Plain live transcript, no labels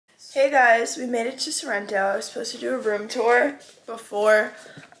Hey guys, we made it to Sorrento. I was supposed to do a room tour before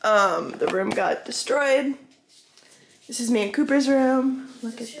the room got destroyed. This is me and Cooper's room.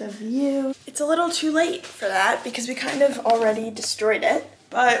 Look at the view. It's a little too late for that because we kind of already destroyed it.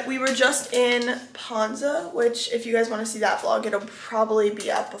 But we were just in Ponza, which if you guys want to see that vlog, it'll probably be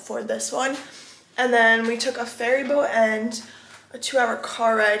up before this one. And then we took a ferry boat and a 2-hour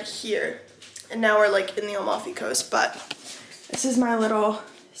car ride here. And now we're like in the Amalfi coast, but this is my little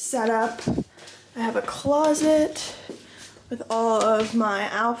setup. I have a closet with all of my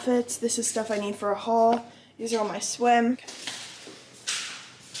outfits. This is stuff I need for a haul. These are all my swim.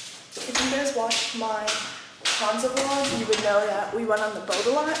 If you guys watched my Ponza vlog, you would know that we went on the boat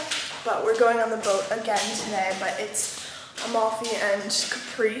a lot, but we're going on the boat again today, but it's Amalfi and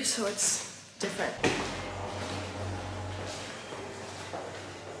Capri, so it's different.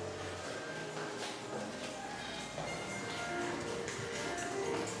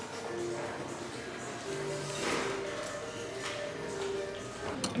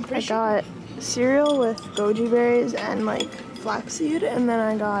 I got cereal with goji berries and like flaxseed, and then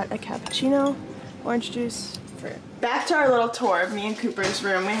I got a cappuccino, orange juice, fruit. Back to our little tour of me and Cooper's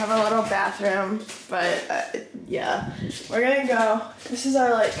room. We have a little bathroom, but yeah, we're gonna go. This is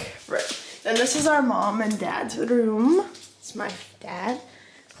our like room. Then this is our mom and dad's room. It's my dad.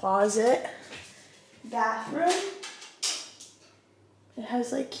 Closet, bathroom. It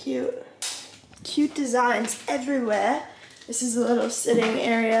has like cute designs everywhere. This is a little sitting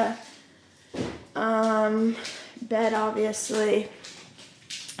area, bed obviously,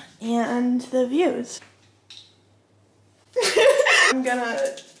 and the views. I'm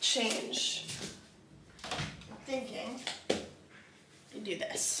gonna change thinking and do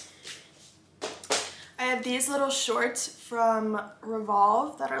this. I have these little shorts from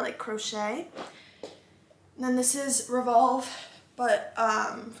Revolve that are like crochet. And then this is Revolve, but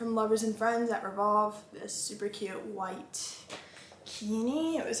from Lovers and Friends at Revolve, this super cute white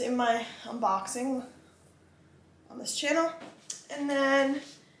bikini. It was in my unboxing on this channel. And then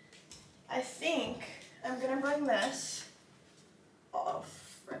I think I'm gonna bring this, oh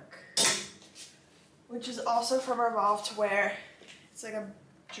frick, which is also from Revolve to wear. It's like a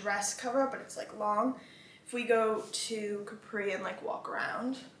dress cover, but it's like long. If we go to Capri and like walk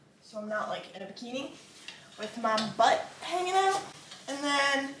around, so I'm not like in a bikini with my butt hanging out. And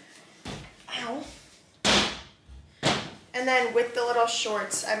then, ow. And then with the little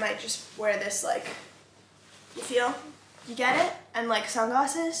shorts, I might just wear this like, you feel? You get it? And like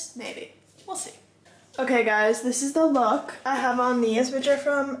sunglasses? Maybe. We'll see. Okay guys, this is the look. I have on these, which are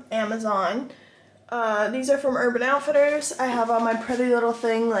from Amazon. These are from Urban Outfitters. I have on my pretty little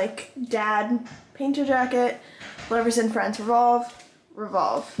thing like dad painter jacket, Lovers and Friends Revolve.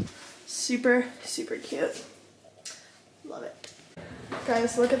 Super, super cute. Love it.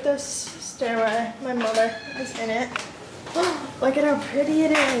 Guys, look at this stairway. My mother is in it. Look at how pretty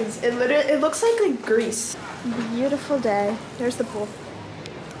it is. It looks like Greece. Beautiful day. There's the pool.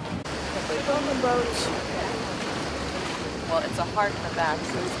 We're on the boat. Well, it's a heart in the back,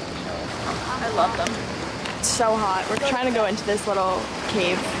 so it's gonna show us. I love them. It's so hot. We're trying to go into this little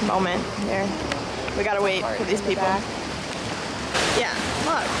cave moment here. We gotta wait for these people. Yeah,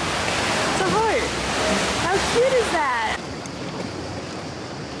 look. It's a heart. How cute is that?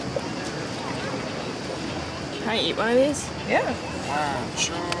 Can I eat one of these? Yeah.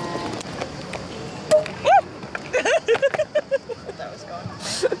 That was going on.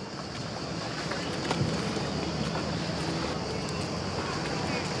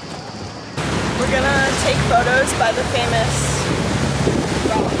 We're gonna take photos by the famous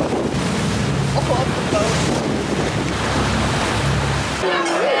rock off the boat.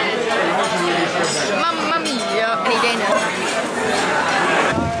 Mamma mia! Hey Dana.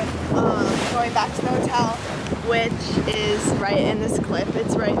 Going back to the hotel, which is right in this cliff.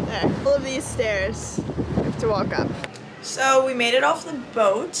 It's right there. All of these stairs to walk up. So we made it off the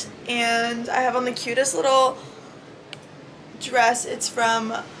boat, and I have on the cutest little dress. It's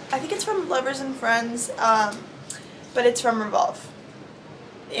from, I think it's from Lovers and Friends, but it's from Revolve.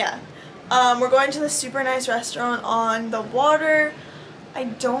 Yeah. We're going to this super nice restaurant on the water. I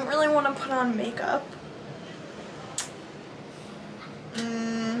don't really want to put on makeup.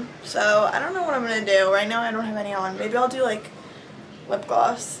 So I don't know what I'm going to do. Right now I don't have any on. Maybe I'll do like lip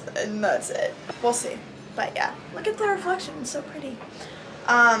gloss and that's it. We'll see. But yeah, look at the reflection. It's so pretty.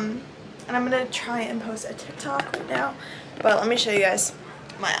 And I'm going to try and post a TikTok right now. But let me show you guys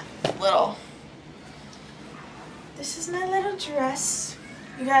my little, this is my little dress.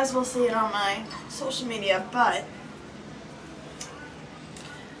 You guys will see it on my social media, but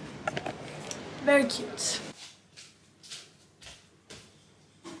very cute.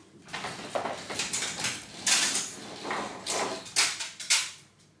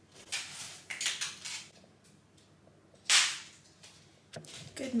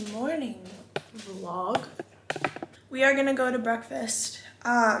 Good morning, vlog. We are gonna go to breakfast.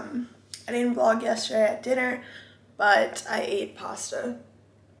 I didn't vlog yesterday at dinner, but I ate pasta,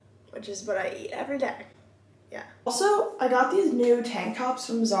 which is what I eat every day. Yeah. Also, I got these new tank tops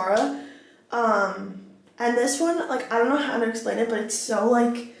from Zara. And this one, like, I don't know how to explain it, but it's so,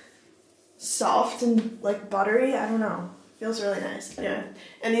 like, soft and, like, buttery. I don't know. Feels really nice. Anyway,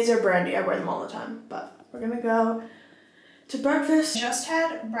 and these are brandy. I wear them all the time. But we're gonna go to breakfast. Just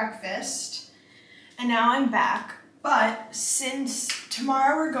had breakfast, and now I'm back. But since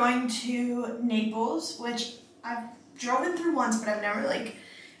tomorrow we're going to Naples, which I've driven through once, but I've never, like,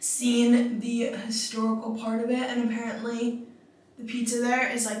 seen the historical part of it, and apparently the pizza there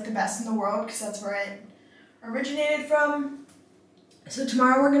is, like, the best in the world because that's where it originated from. So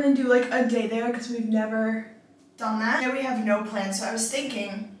tomorrow we're gonna do, like, a day there because we've never done that. Yeah, we have no plans, so I was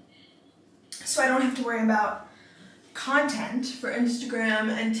thinking, so I don't have to worry about content for Instagram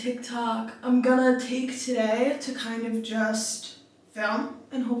and TikTok, I'm gonna take today to kind of just film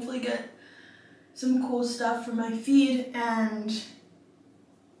and hopefully get some cool stuff for my feed. And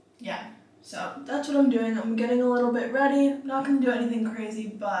yeah, so that's what I'm doing. I'm getting a little bit ready. I'm not gonna do anything crazy,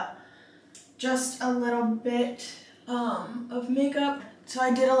 but just a little bit of makeup. So I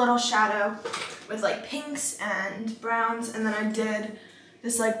did a little shadow with like pinks and browns, and then I did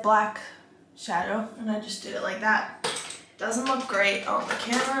this like black shadow, and I just did it like that. Doesn't look great on the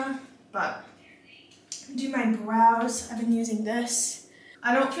camera, but do my brows. I've been using this.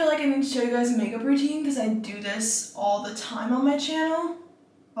 I don't feel like I need to show you guys a makeup routine because I do this all the time on my channel,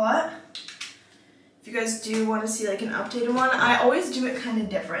 but if you guys do want to see like an updated one, I always do it kind of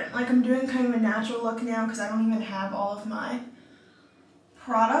different. Like I'm doing kind of a natural look now because I don't even have all of my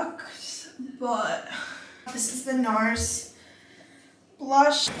products, but this is the NARS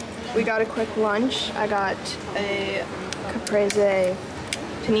blush. We got a quick lunch. I got a caprese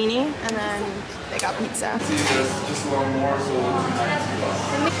panini, and then they got pizza. Just one more, so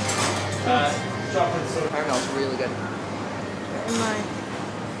Caramel's really good.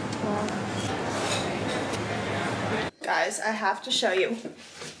 Guys, I have to show you.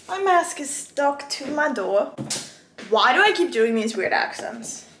 My mask is stuck to my door. Why do I keep doing these weird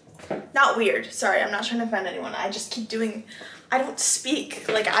accents? Not weird, sorry, I'm not trying to offend anyone. I just keep doing, I don't speak.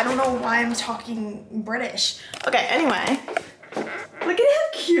 Like, I don't know why I'm talking British. Okay, anyway. Look at how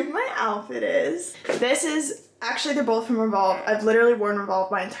cute my outfit is. This is, actually they're both from Revolve. I've literally worn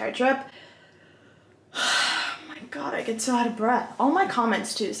Revolve my entire trip. Oh my god, I get so out of breath. All my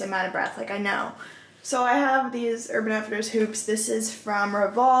comments too say I'm out of breath, like I know. So I have these Urban Outfitters hoops. This is from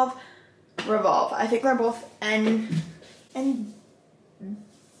Revolve. I think they're both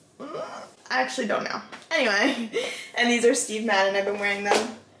I actually don't know. Anyway, and these are Steve Madden. I've been wearing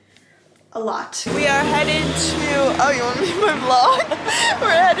them a lot. We are headed to, oh, you want me to my vlog?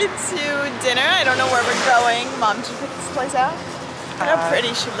 We're headed to dinner. I don't know where we're going. Mom, did you pick this place out? Look how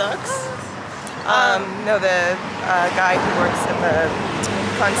pretty she looks. No, the guy who works at the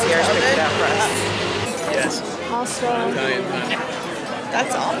concierge picked it out for us. yes. Pasta. Italian pasta.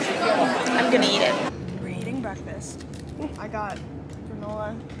 That's all. I'm gonna eat it. We're eating breakfast. I got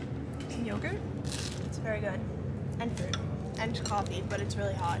granola and yogurt. It's very good. And fruit. And coffee, but it's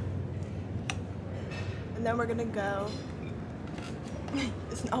really hot. And then we're gonna go.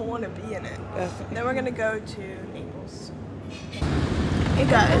 I want to be in it. Then we're gonna go to Naples. Hey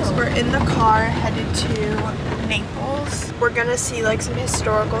guys, we're in the car headed to Naples. We're gonna see like some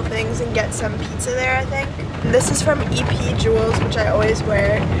historical things and get some pizza there, I think. This is from EP Jewels, which I always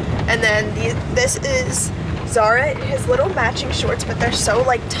wear. And then this is Zara. His little matching shorts, but they're so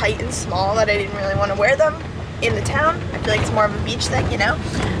like tight and small that I didn't really want to wear them in the town. I feel like it's more of a beach thing, you know?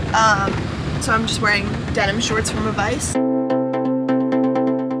 So I'm just wearing denim shorts from a Vice.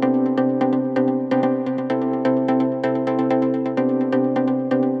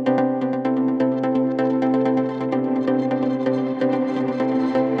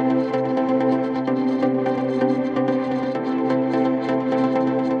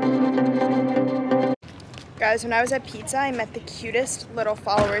 Guys, when I was at Pizza, I met the cutest little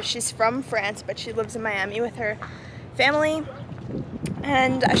follower. She's from France, but she lives in Miami with her family.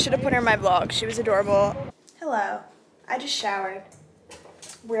 And I should have put her in my vlog. She was adorable. Hello. I just showered.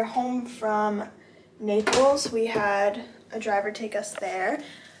 We're home from Naples. We had a driver take us there.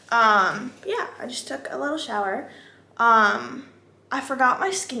 Yeah, I just took a little shower. I forgot my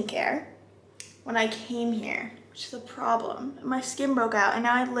skincare when I came here, which is a problem. My skin broke out, and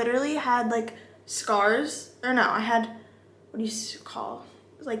now I literally had like scars, or no, I had, what do you call,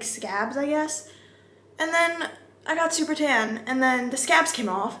 like scabs, I guess. And then I got super tan, and then the scabs came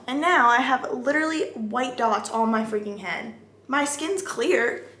off, and now I have literally white dots on my freaking head. My skin's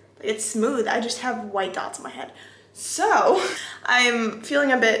clear, it's smooth, I just have white dots on my head. So I'm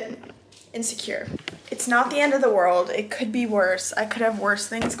feeling a bit insecure. It's not the end of the world, it could be worse. I could have worse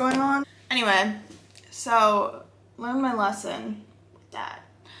things going on. Anyway, so learned my lesson with that.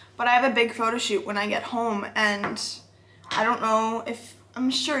 But I have a big photo shoot when I get home, and I don't know if, I'm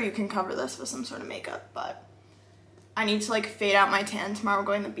sure you can cover this with some sort of makeup, but I need to like fade out my tan tomorrow. We're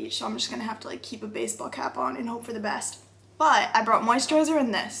going to the beach, so I'm just gonna have to like keep a baseball cap on and hope for the best. But I brought moisturizer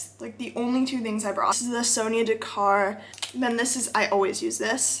and this, like the only two things I brought. This is the Sonia Dakar. Then this is, I always use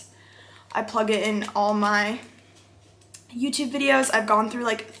this. I plug it in all my YouTube videos. I've gone through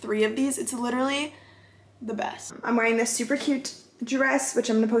like 3 of these. It's literally the best. I'm wearing this super cute dress,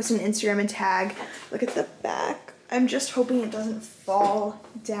 which I'm gonna post on Instagram and tag. Look at the back. I'm just hoping it doesn't fall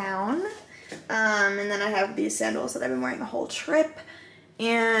down. And then I have these sandals that I've been wearing the whole trip.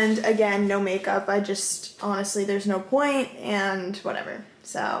 And again, no makeup. I just, honestly, there's no point and whatever.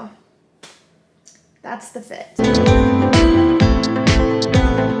 So that's the fit.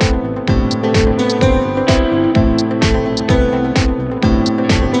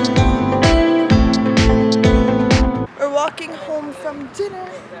 We're walking home from dinner.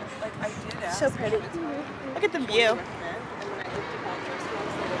 So pretty. Look at the view.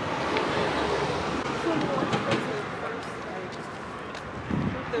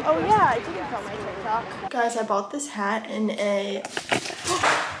 Oh yeah, I didn't film my TikTok. Guys, I bought this hat in a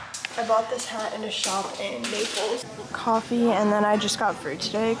shop in Naples. Coffee, and then I just got fruit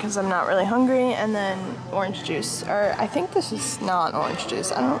today because I'm not really hungry, and then orange juice. Or I think this is not orange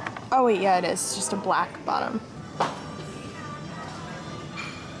juice. I don't, oh wait, yeah it is. It's just a black bottom.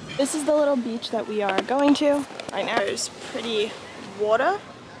 This is the little beach that we are going to right now. There's pretty water.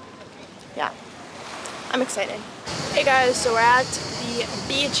 Yeah, I'm excited. Hey guys, so we're at the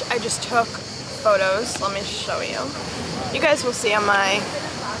beach. I just took photos. Let me show you. You guys will see on my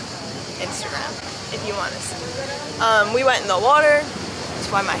Instagram if you want to see. We went in the water. That's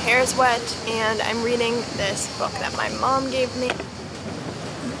why my hair is wet. And I'm reading this book that my mom gave me.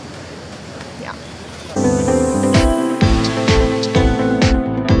 Yeah.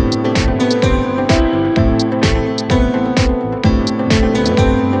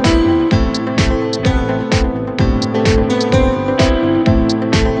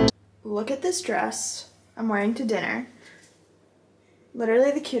 Look at this dress I'm wearing to dinner.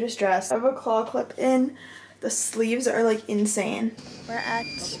 Literally the cutest dress. I have a claw clip in. The sleeves are like insane. We're at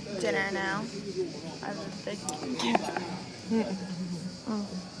dinner now. I have a big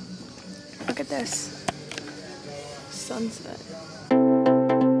Look at this. Sunset.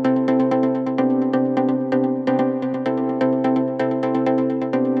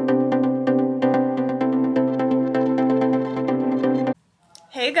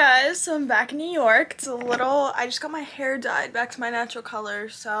 Hey guys, so I'm back in New York. It's a little, I just got my hair dyed back to my natural color,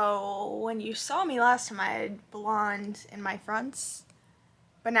 so when you saw me last time I had blonde in my fronts,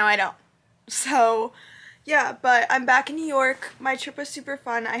 but now I don't. So yeah, but I'm back in New York. My trip was super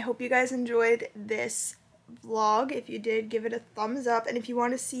fun. I hope you guys enjoyed this vlog. If you did, give it a thumbs up, and if you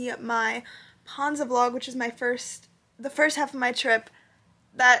want to see my Ponza vlog, which is my the first half of my trip,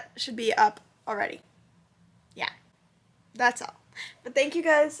 that should be up already. Yeah, that's all. But thank you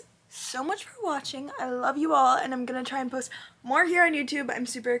guys so much for watching. I love you all, and I'm gonna try and post more here on YouTube. I'm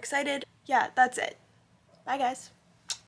super excited. Yeah, that's it. Bye guys.